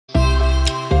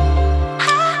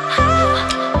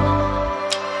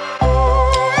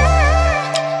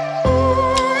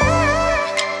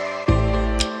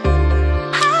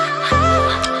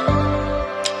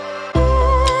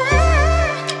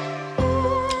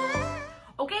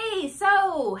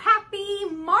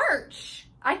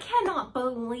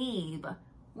believe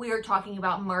we are talking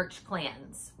about March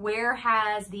plans. Where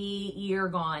has the year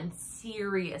gone?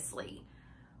 Seriously.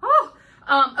 Oh,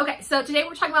 okay, so today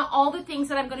we're talking about all the things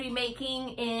that I'm going to be making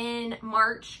in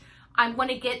March. I'm going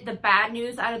to get the bad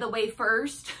news out of the way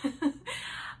first.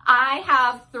 I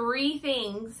have 3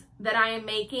 things that I am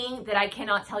making that I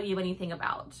cannot tell you anything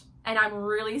about. And I'm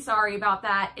really sorry about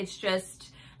that. It's just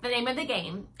the name of the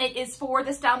game. It is for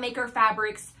the Style Maker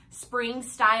Fabrics Spring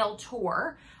Style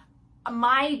Tour.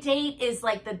 My date is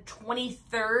like the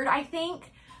 23rd, I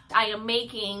think. I am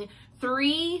making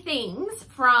 3 things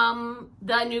from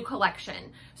the new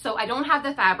collection. So I don't have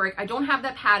the fabric, I don't have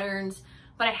the patterns,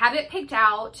 but I have it picked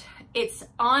out. It's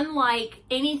unlike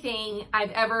anything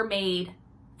I've ever made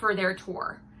for their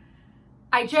tour.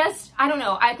 I don't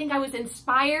know. I think I was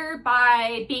inspired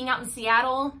by being out in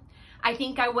Seattle. I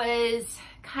think I was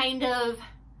kind of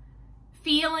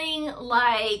feeling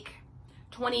like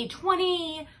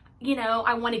 2020, you know,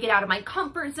 I want to get out of my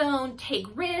comfort zone, take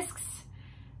risks.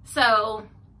 So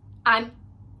I'm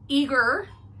eager,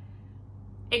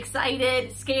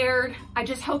 excited, scared. I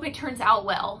just hope it turns out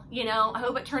well. You know, I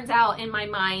hope it turns out in my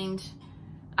mind.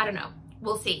 I don't know.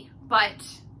 We'll see. But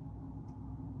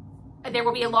there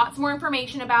will be lots more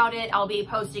information about it. I'll be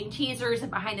posting teasers and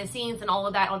behind the scenes and all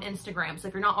of that on Instagram. So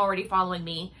if you're not already following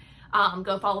me,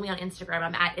 go follow me on Instagram.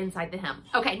 I'm at Inside the Hem.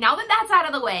 Okay, now that that's out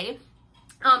of the way,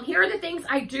 here are the things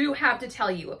I do have to tell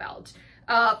you about.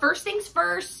 First things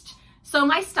first, so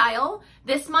my style.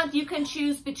 This month you can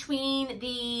choose between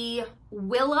the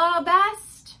Willa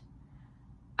Best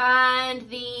and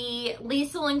the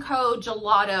Liesl & Co.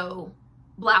 Gelato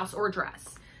blouse or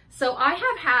dress. So I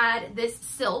have had this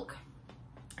silk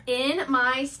in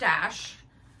my stash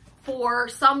for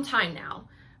some time now.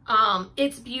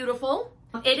 It's beautiful.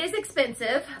 It is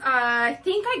expensive. I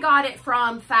think I got it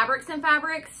from Fabrics and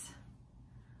Fabrics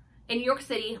in New York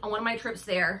City on one of my trips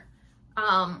there.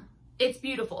 It's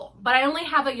beautiful, but I only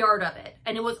have a yard of it,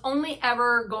 and it was only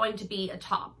ever going to be a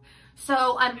top.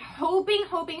 So I'm hoping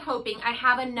I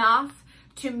have enough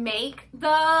to make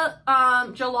the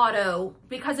gelato,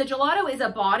 because the gelato is a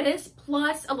bodice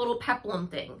plus a little peplum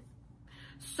thing.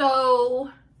 So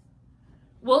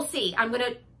we'll see. I'm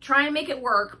gonna try and make it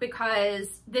work because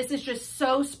this is just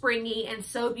so springy and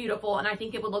so beautiful, and I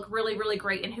think it would look really, really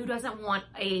great, and who doesn't want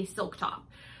a silk top?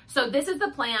 So this is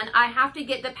the plan. I have to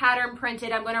get the pattern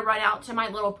printed. I'm gonna run out to my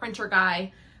little printer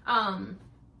guy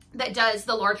that does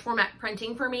the large format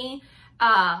printing for me.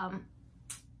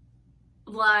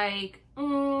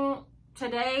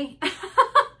 Today.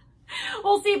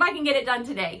 We'll see if I can get it done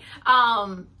today.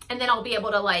 And then I'll be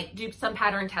able to like do some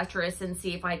pattern Tetris and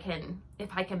see if I can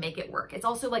make it work. It's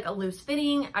also like a loose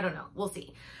fitting. I don't know. We'll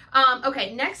see.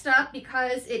 Okay, next up,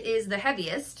 because it is the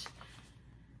heaviest,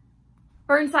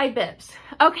 Burnside bibs.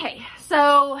 Okay,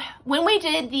 so when we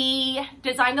did the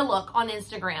Design the Look on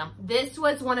Instagram, this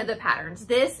was one of the patterns.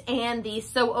 This and the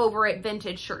So Over It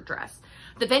vintage shirt dress.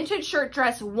 The vintage shirt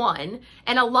dress won,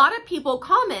 and a lot of people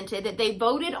commented that they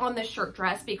voted on the shirt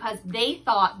dress because they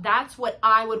thought that's what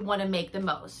I would want to make the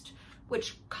most,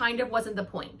 which kind of wasn't the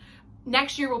point.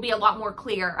 Next year will be a lot more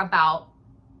clear about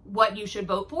what you should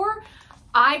vote for.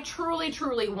 I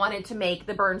truly wanted to make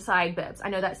the Burnside bibs. I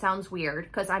know that sounds weird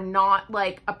because I'm not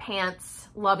like a pants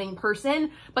loving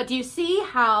person, but do you see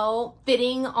how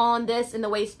fitting on this in the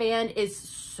waistband is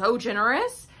so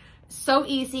generous? So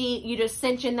easy. You just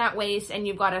cinch in that waist and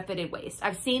you've got a fitted waist.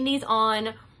 I've seen these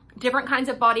on different kinds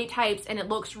of body types and it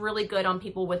looks really good on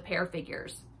people with pear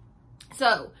figures.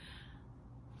 So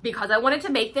because I wanted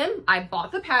to make them, I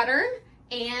bought the pattern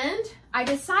and I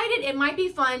decided it might be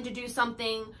fun to do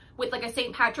something with like a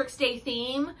St. Patrick's Day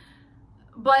theme,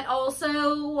 but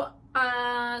also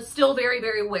still very,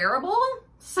 very wearable.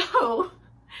 So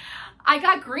I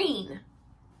got green.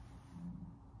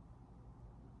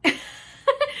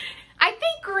 I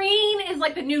think green is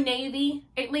like the new navy.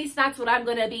 At least that's what I'm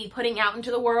going to be putting out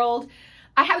into the world.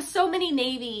 I have so many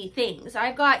navy things.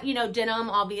 I've got, you know,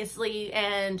 denim obviously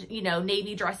and, you know,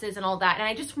 navy dresses and all that. And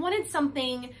I just wanted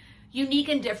something unique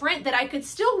and different that I could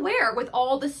still wear with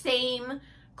all the same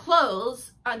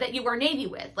clothes that you wear navy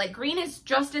with. Like green is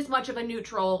just as much of a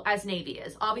neutral as navy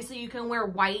is. Obviously you can wear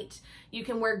white, you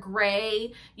can wear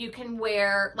gray, you can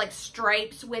wear like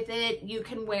stripes with it, you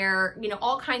can wear, you know,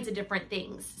 all kinds of different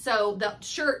things. So the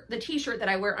shirt, the t-shirt that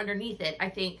I wear underneath it, I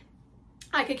think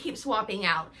I could keep swapping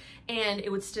out and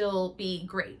it would still be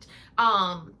great.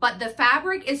 But the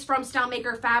fabric is from Style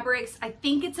Maker Fabrics. I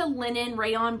think it's a linen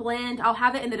rayon blend. I'll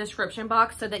have it in the description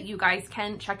box so that you guys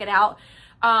can check it out.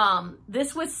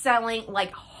 This was selling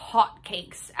like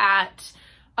hotcakes at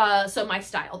So my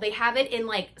style, they have it in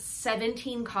like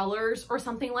 17 colors or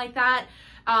something like that.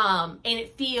 And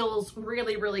it feels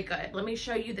really, really good. Let me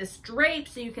show you this drape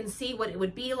so you can see what it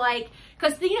would be like.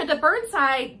 Because the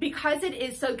Burnside, because it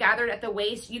is so gathered at the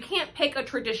waist, you can't pick a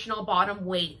traditional bottom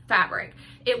weight fabric.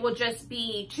 It will just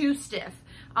be too stiff.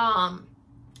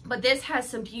 But this has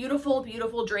some beautiful,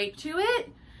 beautiful drape to it.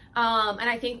 And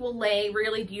I think will lay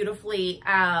really beautifully,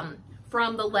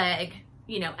 from the leg,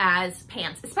 as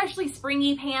pants, especially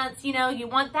springy pants. You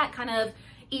want that kind of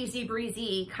easy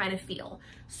breezy kind of feel.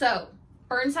 So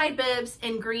Burnside bibs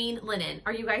in green linen.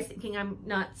 Are you guys thinking I'm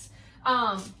nuts?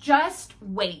 Just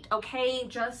wait, okay?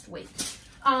 Just wait.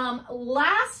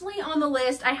 Lastly on the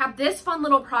list, I have this fun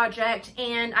little project,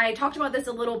 and I talked about this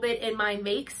a little bit in my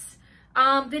makes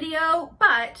video,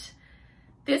 but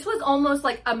this was almost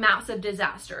like a massive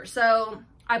disaster. So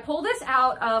I pulled this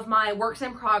out of my works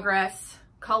in progress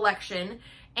collection,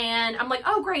 and I'm like,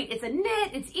 oh great, it's a knit,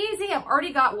 it's easy, I've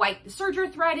already got white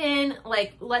serger thread in,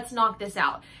 like, let's knock this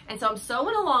out. And so I'm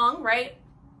sewing along, right?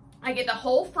 I get the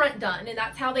whole front done, and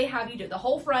that's how they have you do the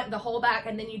whole front, the whole back,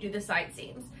 and then you do the side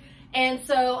seams. And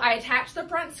so I attach the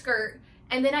front skirt,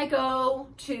 and then I go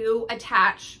to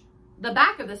attach the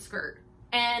back of the skirt,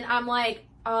 and I'm like,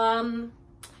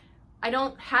 I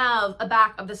don't have a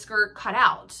back of the skirt cut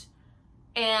out,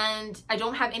 and I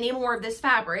don't have any more of this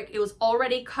fabric. It was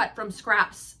already cut from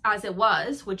scraps as it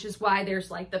was, which is why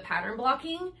there's like the pattern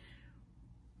blocking.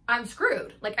 I'm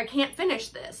screwed. Like, I can't finish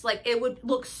this. Like, it would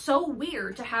look so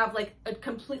weird to have like a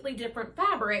completely different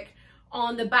fabric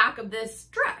on the back of this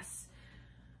dress.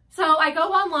 So I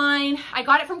go online. I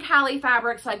got it from Cali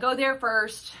Fabric, so I go there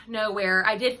first. Nowhere.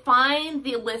 I did find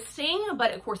the listing,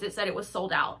 but of course it said it was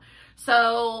sold out.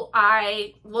 So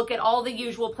I look at all the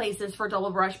usual places for double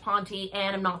brush Ponte,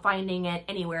 and I'm not finding it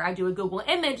anywhere. I do a Google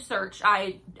image search.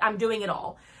 I'm doing it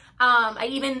all. I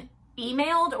even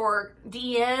emailed or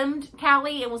DM'd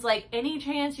Cali and was like, any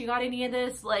chance you got any of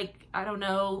this? Like, I don't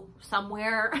know,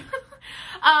 somewhere.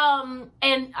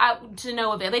 To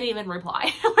no avail. They didn't even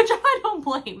reply, which I don't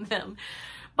blame them.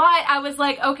 But I was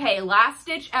like, okay, last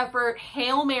ditch effort,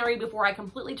 Hail Mary before I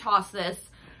completely toss this.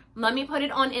 Let me put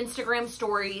it on Instagram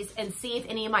stories and see if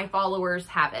any of my followers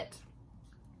have it.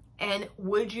 And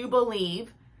would you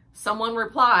believe someone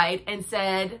replied and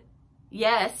said,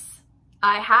 yes,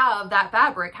 I have that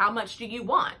fabric. How much do you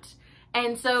want?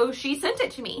 And so she sent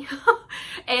it to me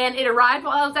and it arrived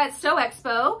while I was at Sew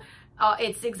Expo.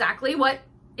 It's exactly what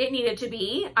it needed to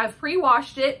be. I've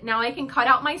pre-washed it. Now I can cut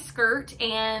out my skirt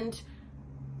and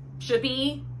should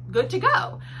be good to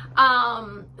go.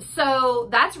 So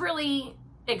that's really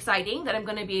exciting that I'm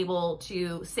going to be able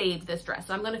to save this dress.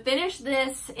 So I'm going to finish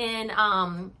this in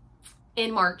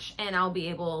March, and I'll be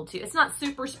able to, it's not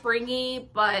super springy,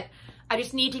 but I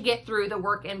just need to get through the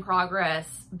work in progress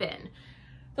bin.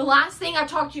 The last thing I've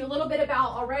talked to you a little bit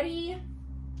about already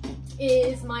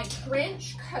is my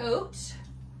trench coat.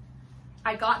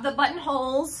 I got the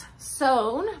buttonholes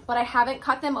sewn, but I haven't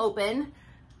cut them open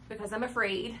because I'm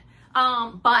afraid.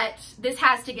 But this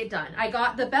has to get done. I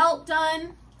got the belt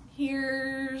done.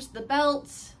 Here's the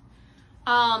belt.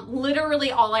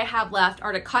 Literally all I have left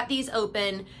are to cut these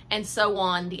open and sew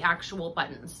on the actual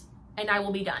buttons, and I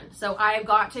will be done. So I've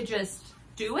got to just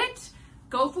do it,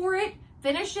 go for it,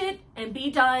 finish it, and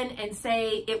be done and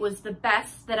say it was the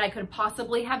best that I could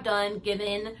possibly have done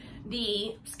given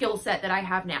the skill set that I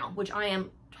have now, which I am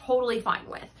totally fine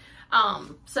with.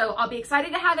 So I'll be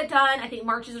excited to have it done. I think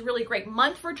March is a really great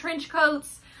month for trench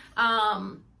coats.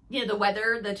 The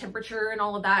weather, the temperature, and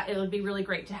all of that, it would be really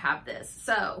great to have this.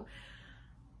 So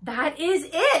that is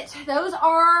it. Those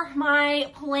are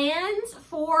my plans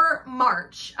for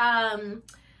March.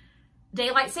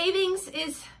 Daylight savings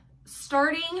is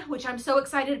starting, which I'm so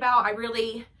excited about. I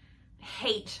really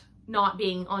hate not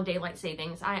being on daylight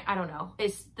savings. I don't know.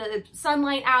 It's the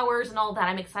sunlight hours and all that.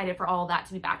 I'm excited for all of that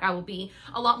to be back. I will be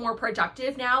a lot more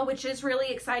productive now, which is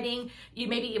really exciting. You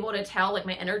may be able to tell, like,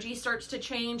 my energy starts to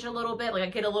change a little bit. Like, I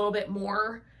get a little bit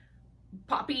more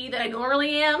poppy than I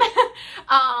normally am.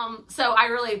 So I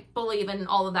really believe in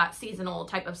all of that seasonal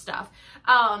type of stuff.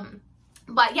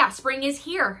 But yeah, spring is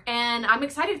here and I'm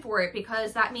excited for it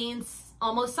because that means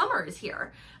almost summer is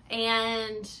here,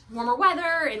 and warmer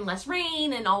weather and less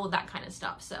rain and all of that kind of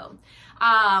stuff. So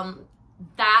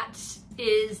that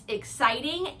is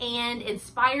exciting and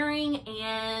inspiring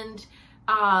and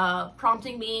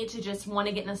prompting me to just want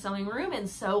to get in a sewing room and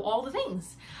sew all the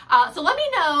things. So let me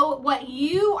know what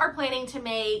you are planning to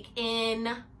make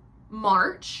in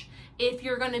March. If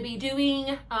you're going to be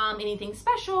doing anything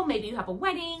special, maybe you have a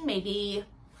wedding, maybe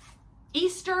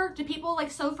Easter, do people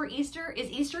like sew for Easter? Is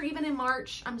Easter even in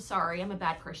March? I'm sorry, I'm a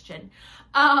bad Christian.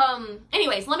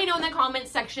 Anyways, let me know in the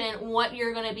comments section what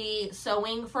you're going to be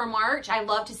sewing for March. I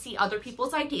love to see other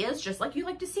people's ideas, just like you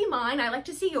like to see mine. I like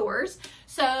to see yours.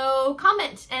 So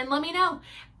comment and let me know.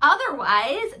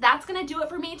 Otherwise, that's going to do it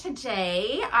for me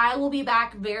today. I will be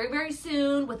back very, very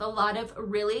soon with a lot of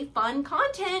really fun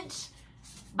content.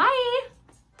 Bye.